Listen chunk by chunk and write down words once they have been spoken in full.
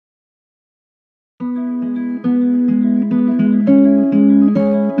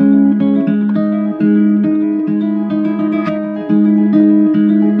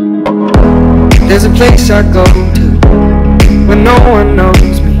There's a place I go to when no one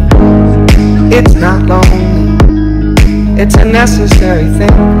knows me. It's not lonely, it's a necessary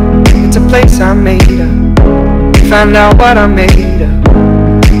thing. It's a place I made up, find out what I made of.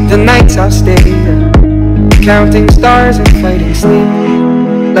 The nights I've stayed up, counting stars and fighting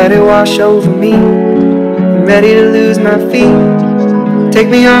sleep. Let it wash over me, I'm ready to lose my feet. Take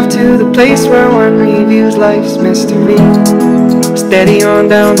me off to the place where one reviews life's mystery. Steady on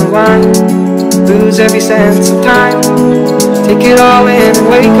down the line, lose every sense of time. Take it all in and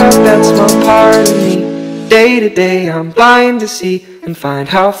wake up that small part of me. Day to day I'm blind to see and find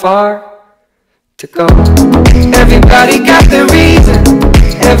how far to go. Everybody got their reason,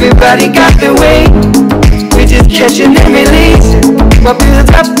 everybody got their way. We're just catching and releasing what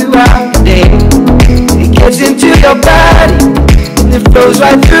builds up throughout the day. It gets into your body and it flows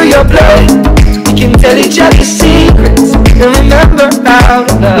right through your blood. We can tell each other secrets and remember how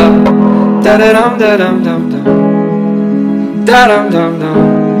to love. Da-da-dum, da-dum, dum, dum. Da-dum, dum, dum.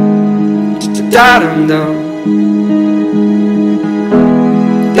 Da-dum, dum.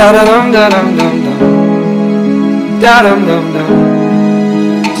 Da-da-dum, da-dum, dum, dum. Da-dum, dum, dum.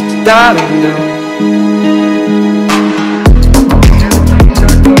 Da-dum, dum.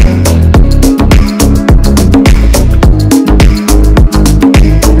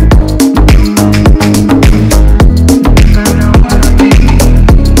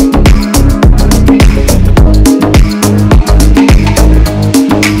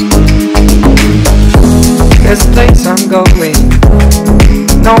 There's a place I'm going,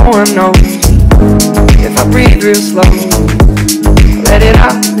 no one knows me. If I breathe real slow, let it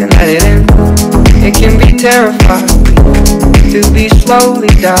out and let it in. It can be terrifying to be slowly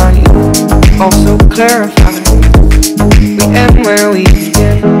dying, also clarifying. We end where we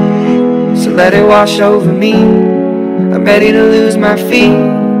begin, so let it wash over me. I'm ready to lose my feet.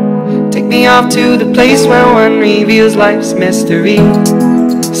 Take me off to the place where one reveals life's mystery.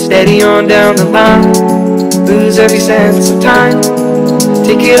 Steady on down the line, lose every sense of time.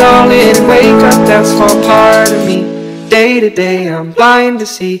 Take it all in and wake up that small part of me. Day to day I'm blind to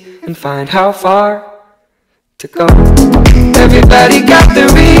see and find how far to go. Everybody got their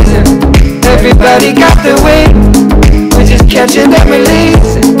reason, everybody got their way. We're just catching and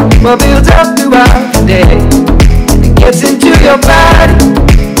releasing what builds up throughout the day. And it gets into your body,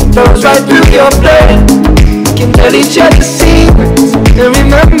 flows right through your blood. We can tell each other secrets and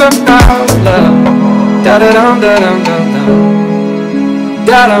remember how to love. Da-da-dum, da-dum, dum, dum.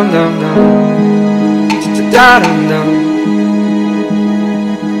 Da-dum, dum, dum. Da-dum, dum.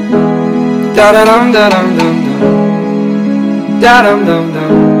 Da-da-dum, da-dum, dum, dum. Da-dum, dum,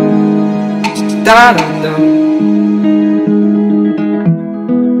 dum. Da-dum, dum.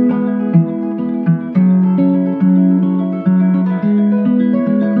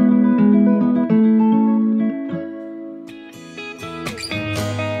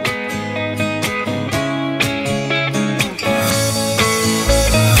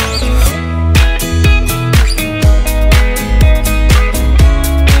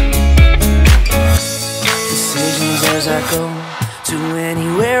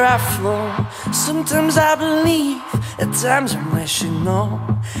 Sometimes I believe, at times I'm wishing no.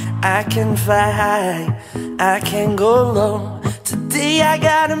 I can fly high, I can go low. Today I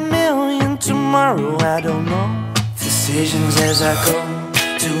got a million, tomorrow I don't know. Decisions as I go,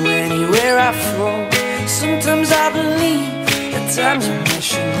 to anywhere I flow. Sometimes I believe, at times I'm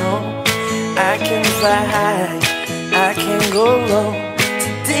wishing no. I can fly high, I can go low.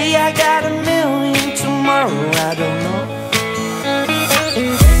 Today I got a million, tomorrow I don't know.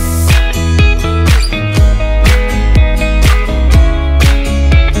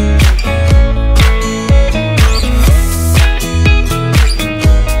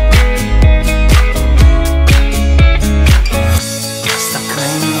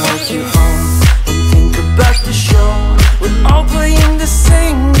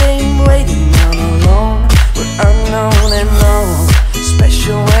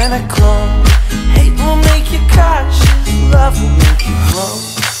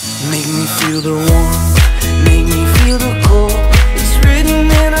 Feel the warmth, make me feel the cold. It's written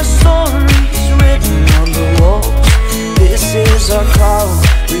in our stories, written on the walls. This is our call,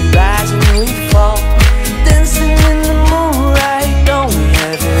 we rise and we fall. Dancing in the moonlight, don't we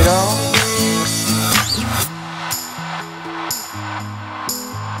have it all?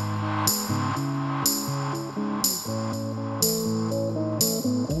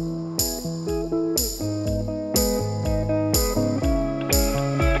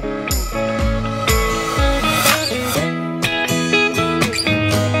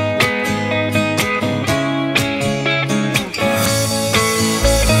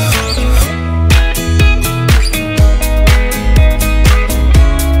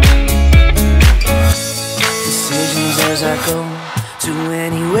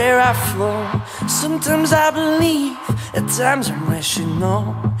 Sometimes I believe, at times I'm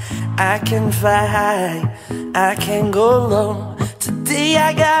rational. I can fly high, I can go low. Today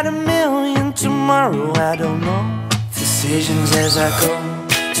I got a million, tomorrow I don't know. Decisions as I go,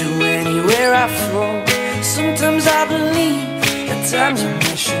 to anywhere I flow. Sometimes I believe, at times I'm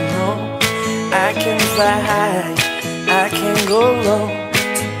rational. I can fly high, I can go low.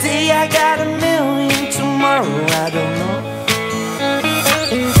 Today I got a million, tomorrow I don't know.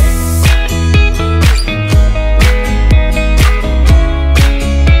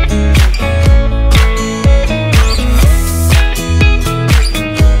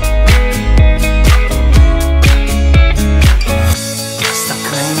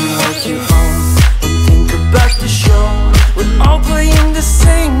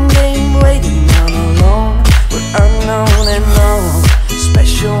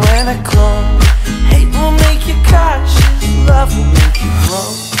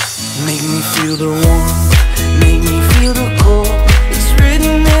 Make me feel the warmth, make me feel the cold. It's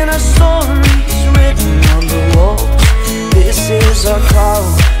written in our stories, written on the walls. This is our call,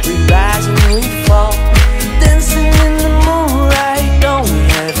 we rise and we fall. Dancing in the moonlight, don't we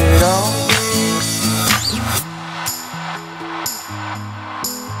have it all?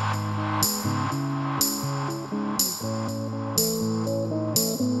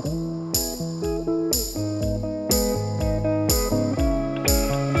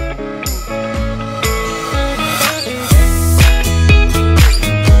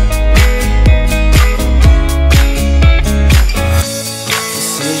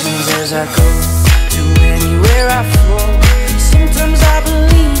 As I go, to anywhere I flow. Sometimes I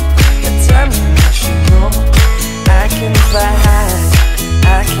believe, at times I'm rational. I can fly high,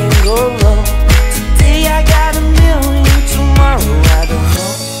 I can go low. Today I got a million, tomorrow I don't.